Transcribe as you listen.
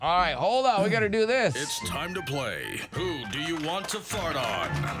All right, hold on. We got to do this. It's time to play. Who do you want to fart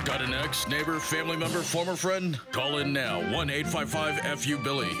on? Got an ex, neighbor, family member, former friend? Call in now.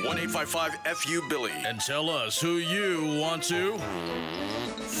 1-855-FU-BILLY. 1-855-FU-BILLY. And tell us who you want to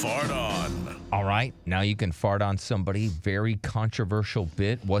fart on. All right, now you can fart on somebody. Very controversial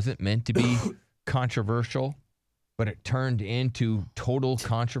bit. Wasn't meant to be controversial, but it turned into total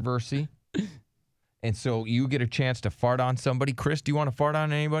controversy. And so you get a chance to fart on somebody. Chris, do you want to fart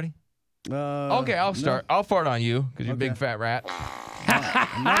on anybody? Okay, I'll start. No. I'll fart on you because you're a big fat rat.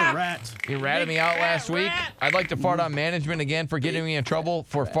 I'm not a rat. You ratted me out last week. I'd like to fart on management again for getting me in trouble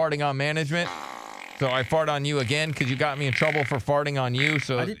for farting on management. So I fart on you again because you got me in trouble for farting on you.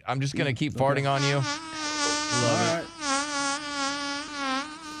 So I'm just going to keep farting on you. Love it.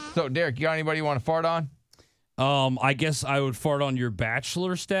 So, Derek, you got anybody you want to fart on? I guess I would fart on your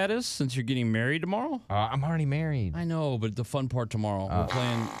bachelor status since you're getting married tomorrow. I'm already married. I know, but the fun part tomorrow. We're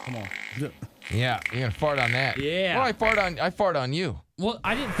playing. Come on. Yeah, you're gonna fart on that. Yeah. Well, I fart on you. Well,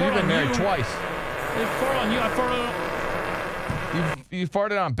 I didn't fart on you. You've been married twice. I didn't fart on you. I farted on. You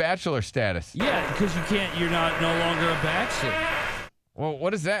farted on bachelor status. Yeah, because you're not no longer a bachelor. Well,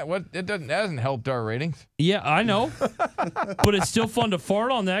 what is that? That hasn't helped our ratings. Yeah, I know. But it's still fun to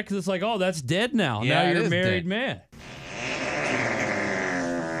fart on that because it's like, oh, that's dead now. Yeah, now you're a married dead. man.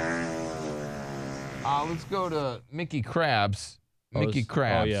 Let's go to Mickey Krabs. Mickey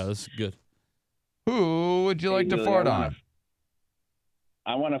Krabs. Oh, yeah, this is good. Who would you like to fart on?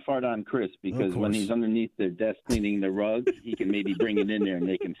 I want to fart on Chris because when he's underneath their desk cleaning the rug, he can maybe bring it in there and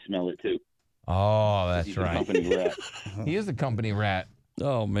they can smell it too. Oh, that's He's right. A company rat. He is a company rat.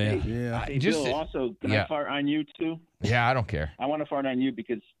 Oh, man. Yeah. Hey, Bill, also, can I fart on you too? Yeah, I don't care. I want to fart on you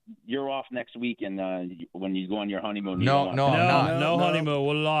because you're off next week, and when you go on your honeymoon. No, honeymoon.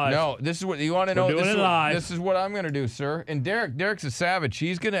 We're live. No, this is what you want to know. Doing it live. This is what I'm going to do, sir. And Derek's a savage.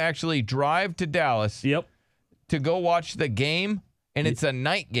 He's going to actually drive to Dallas. Yep. To go watch the game. And it's a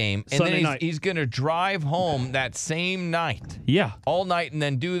night game. And Sunday then night. he's going to drive home that same night. Yeah. All night and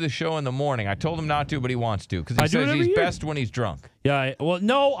then do the show in the morning. I told him not to, but he wants to because he says he's best when he's drunk. Yeah. Well,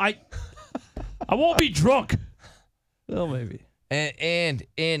 no, I won't be drunk. Well, maybe. And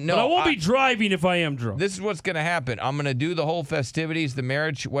no. But I won't be driving if I am drunk. This is what's going to happen. I'm going to do the whole festivities, the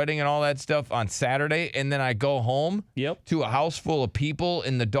marriage, wedding, and all that stuff on Saturday. And then I go home to a house full of people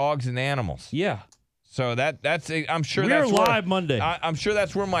and the dogs and animals. Yeah. So I'm sure We're that's live Monday. I'm sure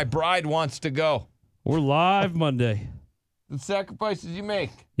that's where my bride wants to go. We're live Monday. The sacrifices you make.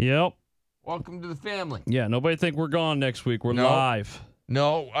 Yep. Welcome to the family. Yeah, nobody think we're gone next week. We're live.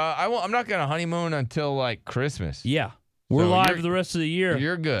 No, I'm not going to honeymoon until like Christmas. Yeah. We're live the rest of the year.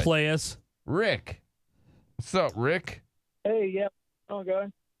 You're good. Play us. Rick. What's up, Rick? Hey, yeah. How's it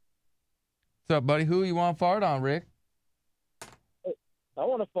going? What's up, buddy? Who you want to fart on, Rick? I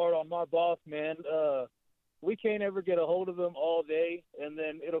want to fart on my boss, man. We can't ever get a hold of him all day, and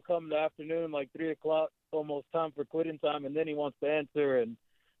then it'll come in the afternoon, like 3 o'clock, almost time for quitting time, and then he wants to answer and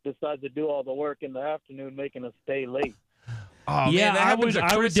decides to do all the work in the afternoon, making us stay late. Oh, yeah, man, that happens to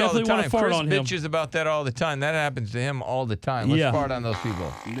Chris all the time. Fart Chris on him. bitches about that all the time. That happens to him all the time. Let's fart on those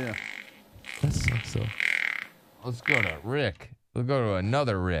people. Yeah. That sucks, though. Let's go to Rick. We'll go to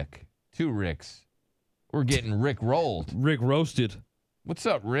another Rick. 2 Ricks. We're getting Rick rolled. Rick roasted. What's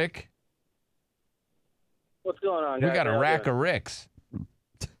up, Rick? What's going on, We guys? got a rack of Ricks.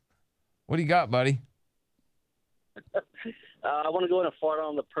 What do you got, buddy? I want to go in and fart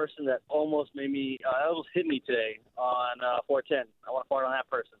on the person that almost hit me today on 410. I want to fart on that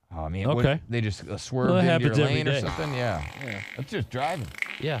person. Oh, man. Okay. They just swerved Well, that into your happens every lane or day. something? Yeah. That's just driving.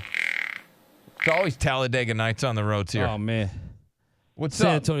 Yeah. It's always Talladega nights on the roads here. Oh, man. What's San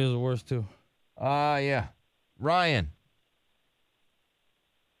up? Antonio's the worst, too. Yeah. Ryan.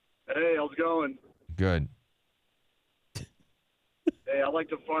 Hey, how's it going? Good. Hey, I'd like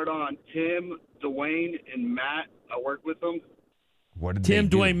to fart on Tim, Dwayne, and Matt. I work with them. What did Tim, they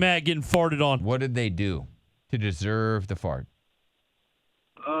do? Dwayne, Matt getting farted on. What did they do to deserve the fart?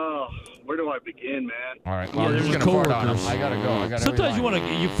 Where do I begin, man? All right, well, Yeah, I'm just there's gonna fart on coworkers. them. I gotta go.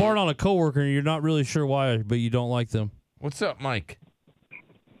 Sometimes you fart on a coworker and you're not really sure why, but you don't like them. What's up, Mike?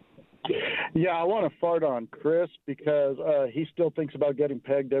 Yeah, I want to fart on Chris because he still thinks about getting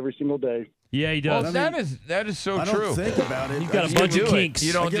pegged every single day. Yeah, he does. Well, that is so I true. don't think about it. You've got a You bunch do of it. kinks.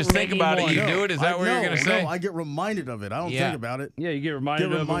 You don't just think about it. You do it. Is that what you're gonna say? No, I get reminded of it. I don't think about it. Yeah, you get reminded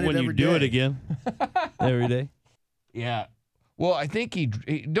Get of it reminded when you every do it day. again. Every day. Yeah. Well, I think he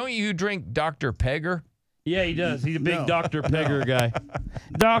don't you drink Dr. Pegger? Yeah, he does. He's a big No. Dr. Pegger guy.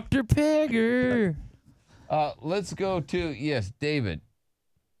 Dr. Pegger. Let's go to David.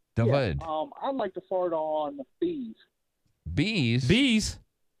 David. I'd like to fart on bees. Bees. Bees.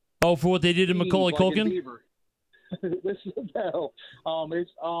 Oh, for what they did to Macaulay Culkin? This is no.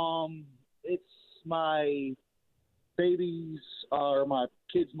 It's my baby's or my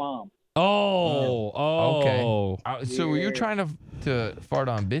kid's mom. Okay. So were you trying to fart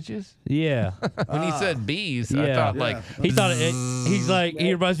on bitches? Yeah. When he said bees, I thought he thought he's like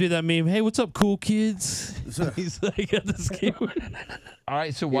he reminds me of that meme. Hey, what's up, cool kids? He's like got this keyboard. All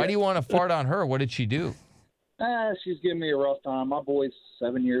right. So why do you want to fart on her? What did she do? She's giving me a rough time. My boy's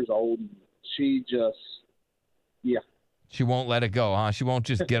 7 years old. And she just, She won't let it go, huh? She won't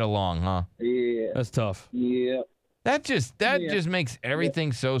just get along, huh? Yeah. That's tough. Yeah. That just makes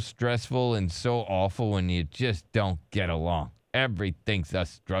everything so stressful and so awful when you just don't get along. Everything's a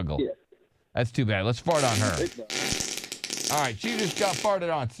struggle. Yeah. That's too bad. Let's fart on her. All right, she just got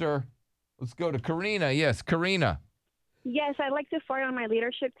farted on, sir. Let's go to Karina. Yes, Karina. Yes, I'd like to fart on my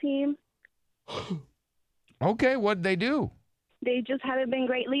leadership team. Okay, what'd they do? They just haven't been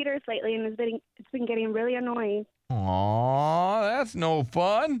great leaders lately, and it's been getting really annoying. Aw, that's no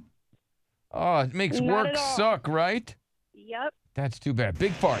fun. Oh, it makes work suck, right? Yep. That's too bad.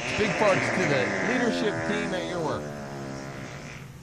 Big farts. Big farts to the leadership team at your work.